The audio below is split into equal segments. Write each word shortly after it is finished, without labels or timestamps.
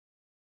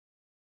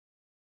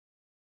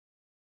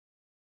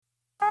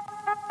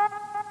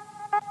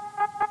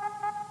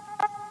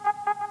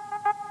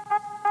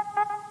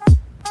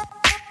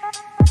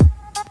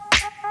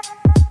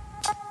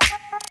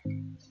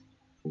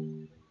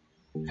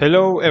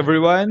Hello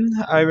everyone.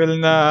 I will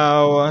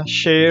now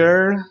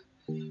share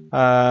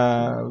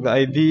the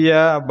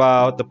idea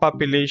about the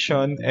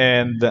population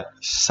and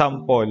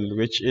sample,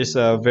 which is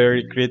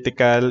very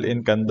critical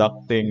in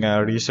conducting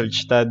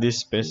research studies,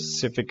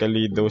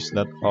 specifically those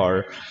that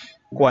are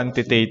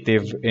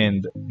quantitative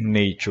in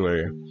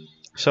nature.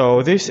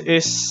 So this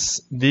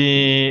is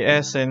the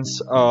essence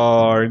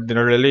or the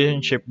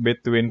relationship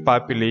between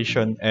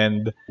population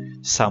and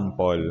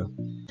sample.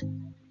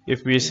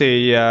 If we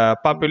say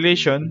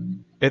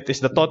population, it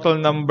is the total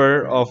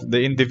number of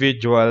the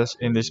individuals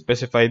in the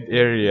specified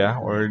area,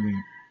 or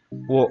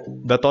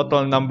the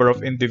total number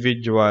of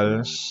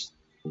individuals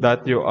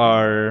that you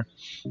are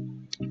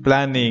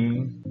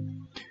planning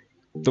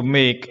to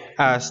make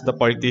as the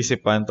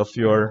participant of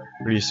your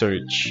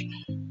research.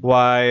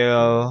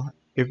 While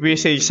if we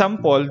say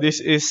sample, this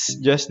is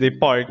just the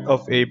part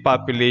of a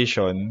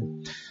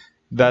population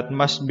that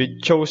must be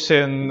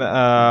chosen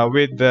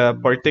with the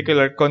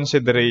particular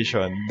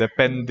consideration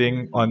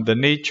depending on the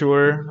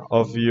nature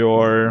of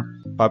your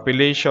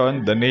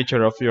population, the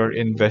nature of your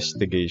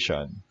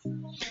investigation.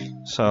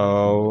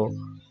 So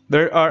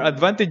there are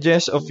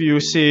advantages of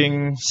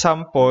using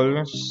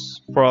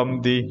samples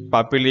from the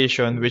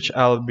population, which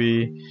I'll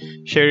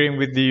be sharing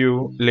with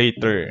you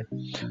later.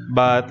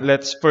 But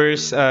let's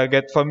first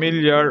get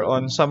familiar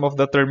on some of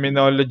the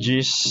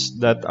terminologies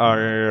that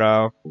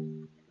are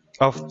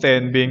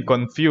often being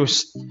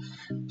confused,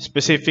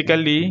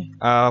 specifically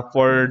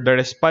for the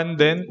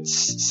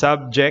respondents,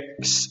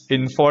 subjects,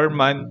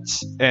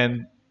 informants,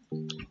 and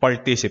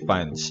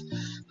participants.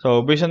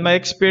 So based on my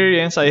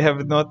experience, I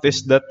have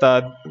noticed that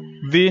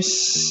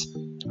these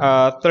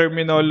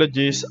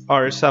terminologies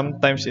are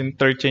sometimes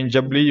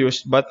interchangeably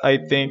used, but I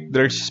think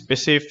there's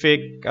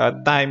specific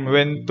time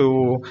when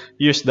to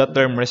use the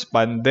term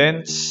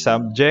respondents,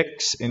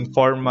 subjects,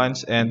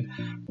 informants, and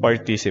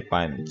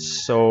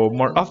participants. So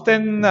more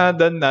often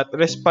than not,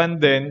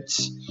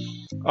 respondents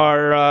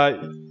are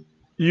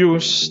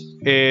used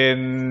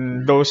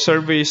in those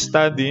survey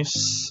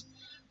studies,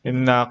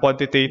 in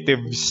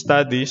quantitative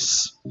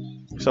studies.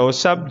 So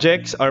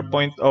subjects are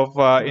point of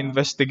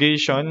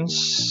investigations,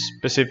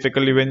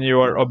 specifically when you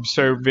are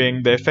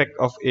observing the effect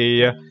of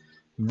a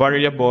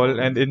variable,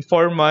 and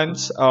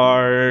informants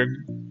are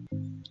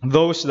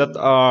those that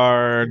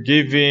are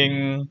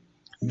giving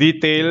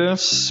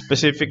details,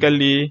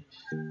 specifically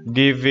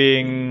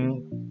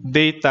giving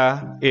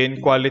data in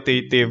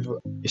qualitative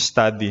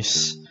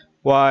studies.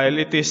 While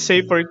it is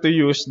safer to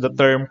use the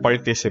term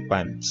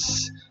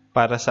participants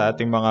para sa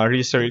ating mga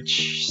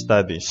research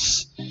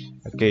studies.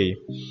 Okay.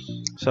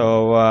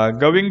 So,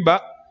 going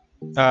back,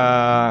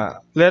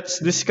 let's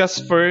discuss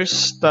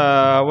first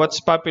what's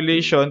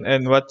population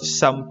and what's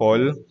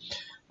sample.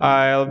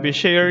 I'll be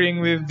sharing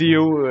with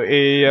you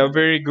a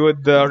very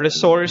good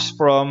resource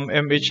from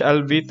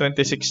MHLV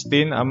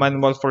 2016, a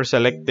manual for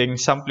selecting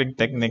sampling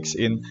techniques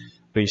in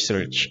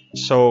research.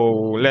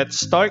 So, let's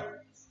start.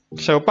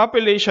 So,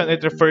 population,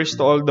 it refers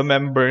to all the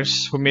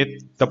members who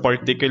meet the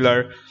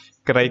particular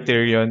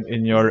criterion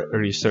in your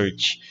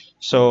research.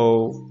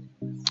 So,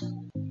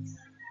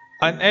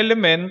 an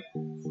element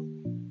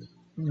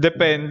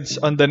depends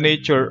on the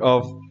nature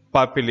of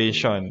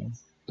population.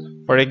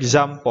 For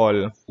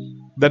example,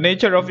 the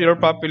nature of your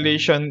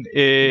population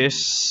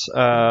is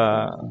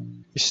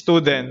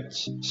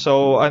students.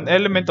 So, an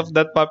element of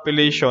that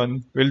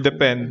population will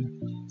depend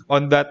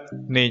on that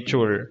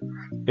nature.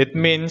 It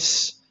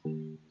means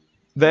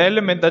the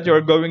element that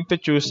you're going to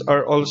choose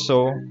are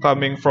also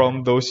coming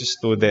from those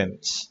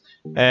students.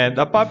 And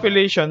a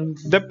population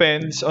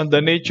depends on the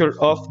nature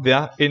of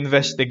the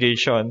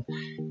investigation.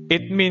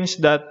 It means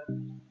that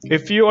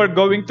if you are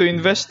going to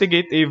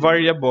investigate a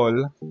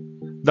variable,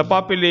 the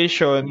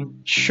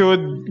population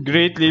should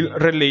greatly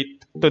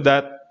relate to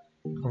that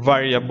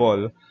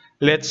variable.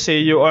 Let's say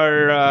you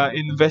are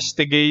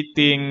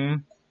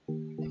investigating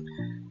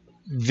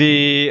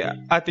the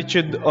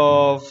attitude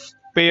of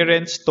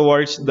parents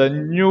towards the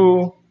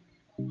new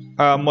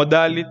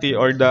modality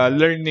or the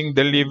learning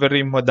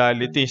delivery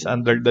modalities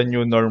under the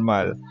new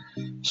normal.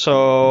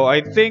 So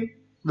I think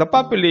the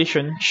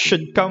population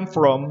should come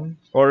from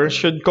or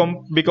should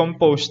be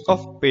composed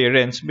of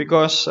parents,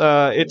 because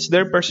it's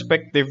their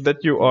perspective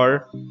that you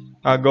are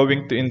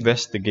going to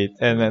investigate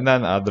and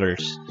none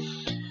others.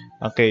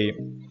 Okay.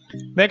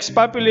 Next,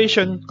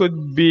 population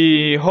could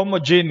be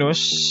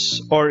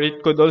homogeneous or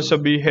it could also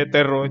be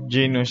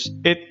heterogeneous.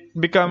 It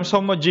becomes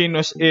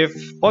homogeneous if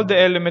all the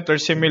elements are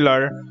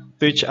similar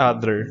to each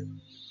other.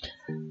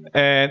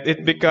 And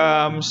it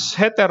becomes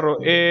hetero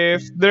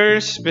if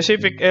there's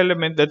specific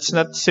element that's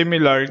not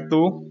similar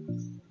to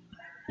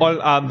all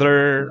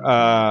other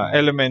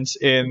elements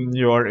in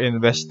your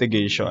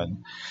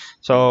investigation.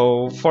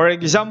 So, for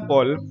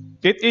example,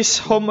 it is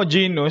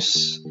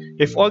homogeneous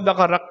if all the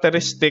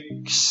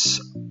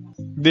characteristics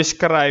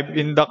described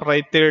in the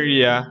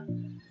criteria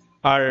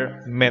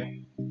are met.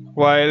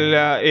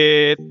 while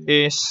it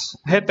is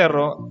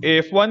hetero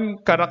if one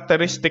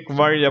characteristic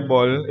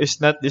variable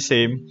is not the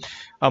same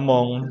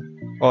among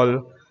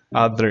all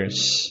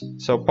others.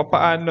 So,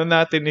 papaano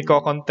natin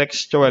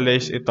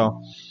i-contextualize ito?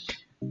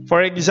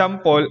 For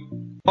example,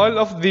 all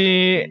of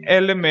the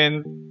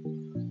element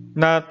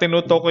na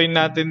tinutukoy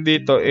natin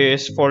dito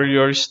is for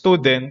your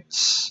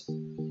students.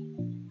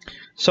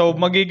 So,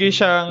 magiging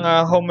siyang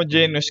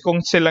homogeneous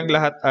kung silang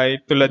lahat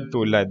ay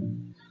tulad-tulad.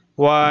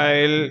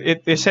 While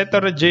it is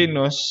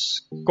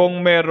heterogeneous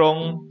kung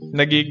merong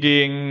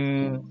nagiging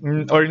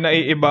or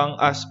naiibang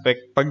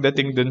aspect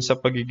pagdating dun sa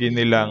pagiging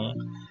nilang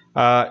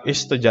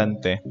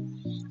estudyante.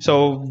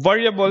 So,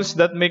 variables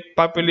that make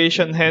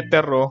population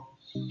hetero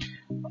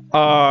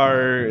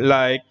are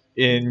like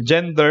in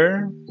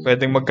gender,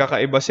 pwedeng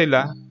magkakaiba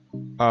sila,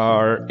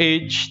 or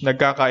age,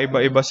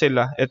 nagkakaiba-iba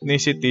sila,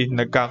 ethnicity,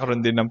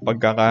 nagkakaroon din ng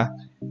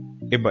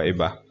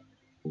pagkakaiba-iba.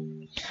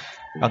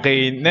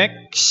 Okay,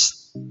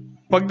 next.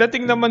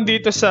 Pagdating naman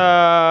dito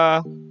sa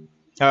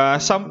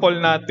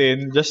sample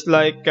natin, just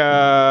like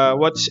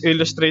what's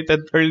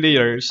illustrated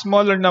earlier,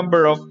 smaller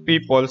number of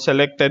people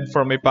selected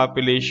from a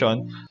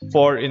population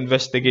for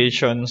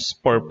investigations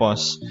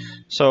purpose.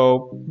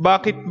 So,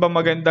 bakit ba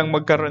magandang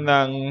magkaroon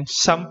ng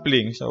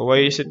sampling? So,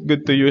 why is it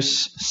good to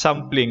use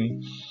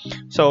sampling?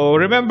 So,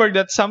 remember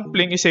that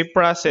sampling is a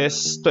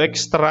process to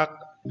extract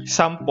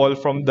sample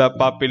from the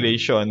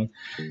population.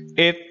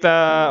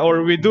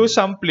 We do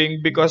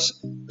sampling because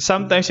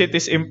sometimes it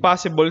is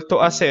impossible to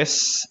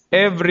assess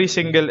every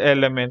single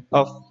element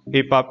of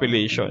a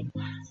population.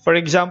 For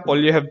example,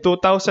 you have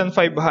 2,500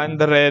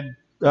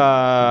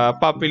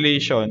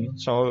 population.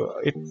 So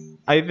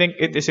I think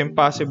it is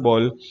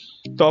impossible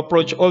to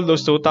approach all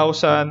those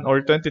 2,000 or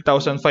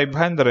 20,500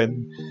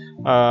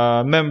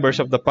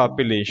 members of the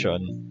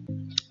population.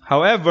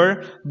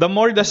 However, the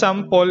more the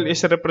sample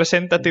is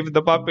representative of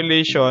the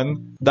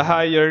population, the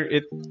higher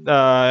it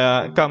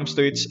comes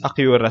to its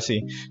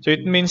accuracy. So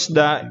it means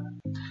that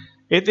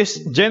it is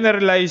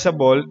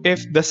generalizable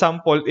if the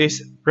sample is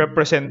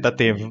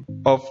representative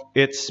of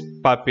its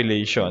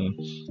population.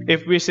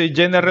 If we say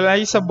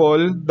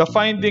generalizable, the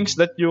findings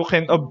that you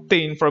can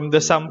obtain from the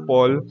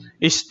sample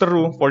is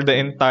true for the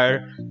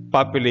entire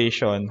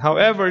population.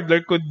 However,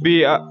 there could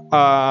be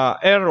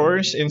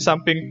errors in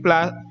sampling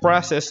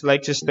process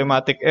like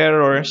systematic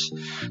errors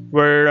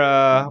where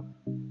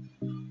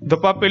the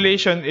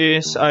population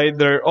is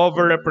either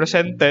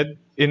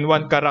overrepresented in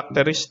one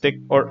characteristic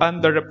or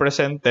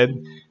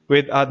underrepresented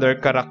with other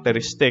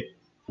characteristic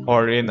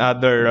or in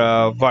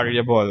other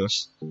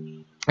variables.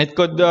 It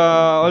could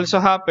also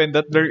happen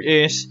that there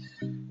is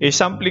a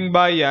sampling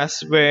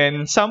bias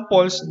when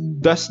samples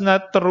does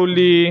not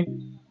truly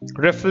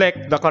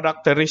reflect the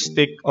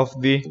characteristic of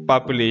the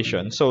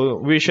population. So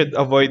we should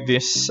avoid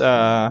this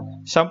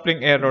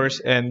sampling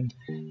errors and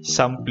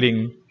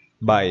sampling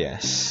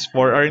bias.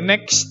 For our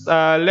next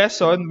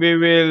lesson, we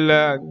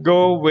will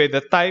go with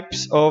the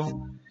types of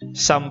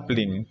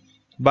sampling.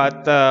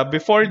 But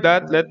before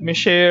that, let me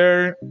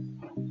share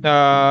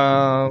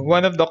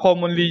one of the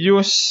commonly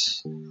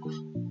used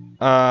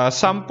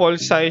sample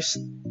size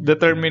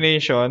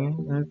determination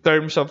in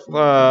terms of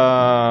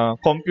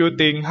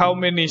computing how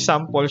many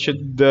samples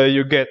should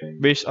you get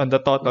based on the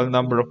total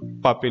number of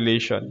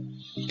population.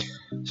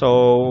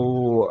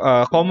 So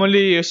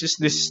commonly uses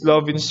this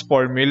Slovin's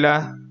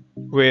formula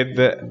with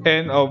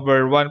n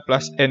over 1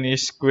 plus n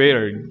is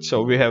squared.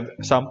 So we have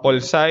sample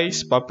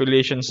size,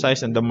 population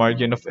size, and the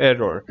margin of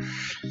error.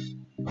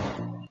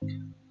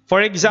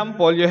 For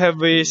example, you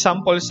have a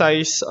sample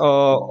size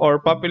or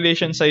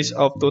population size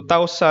of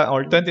 2,000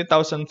 or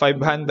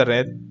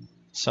 20,500.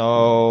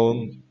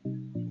 So,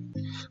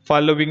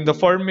 following the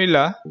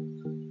formula,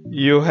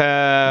 you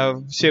have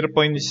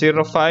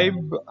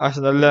 0.05 as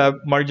the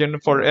margin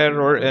for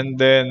error and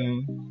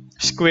then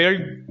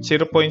squared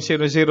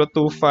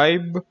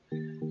 0.0025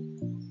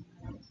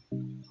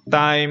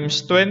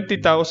 times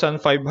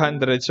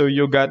 20,500. So,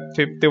 you got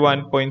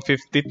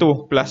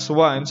 51.52 plus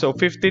 1. So,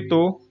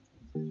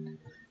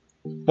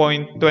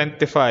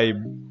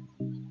 52.25.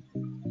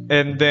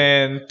 And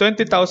then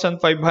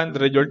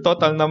 20,500, your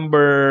total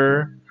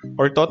number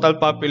or total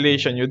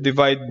population, you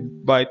divide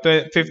by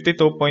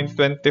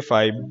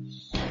 52.25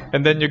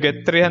 and then you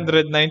get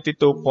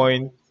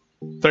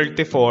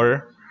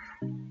 392.34.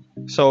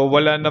 So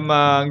wala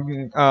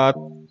namang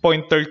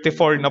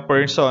 0.34 na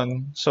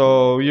person.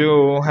 So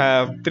you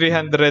have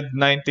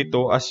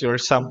 392 as your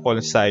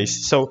sample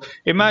size. So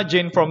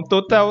imagine from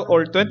 2,000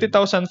 or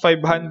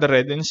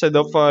 20,500, instead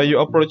of you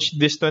approach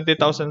this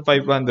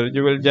 20,500,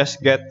 you will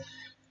just get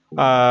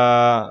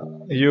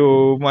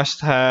you must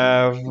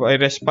have a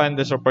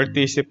respondent or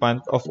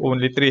participant of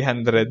only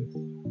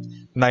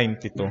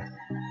 392.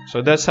 So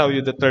that's how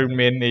you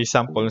determine a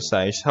sample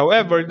size.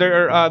 However, there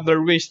are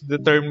other ways to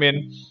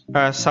determine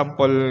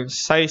sample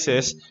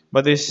sizes,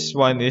 but this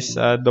one is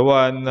the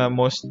one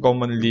most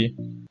commonly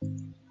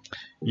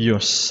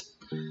used.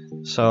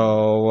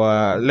 So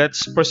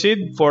let's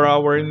proceed for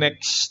our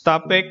next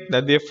topic,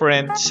 the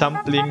different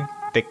sampling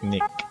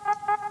technique.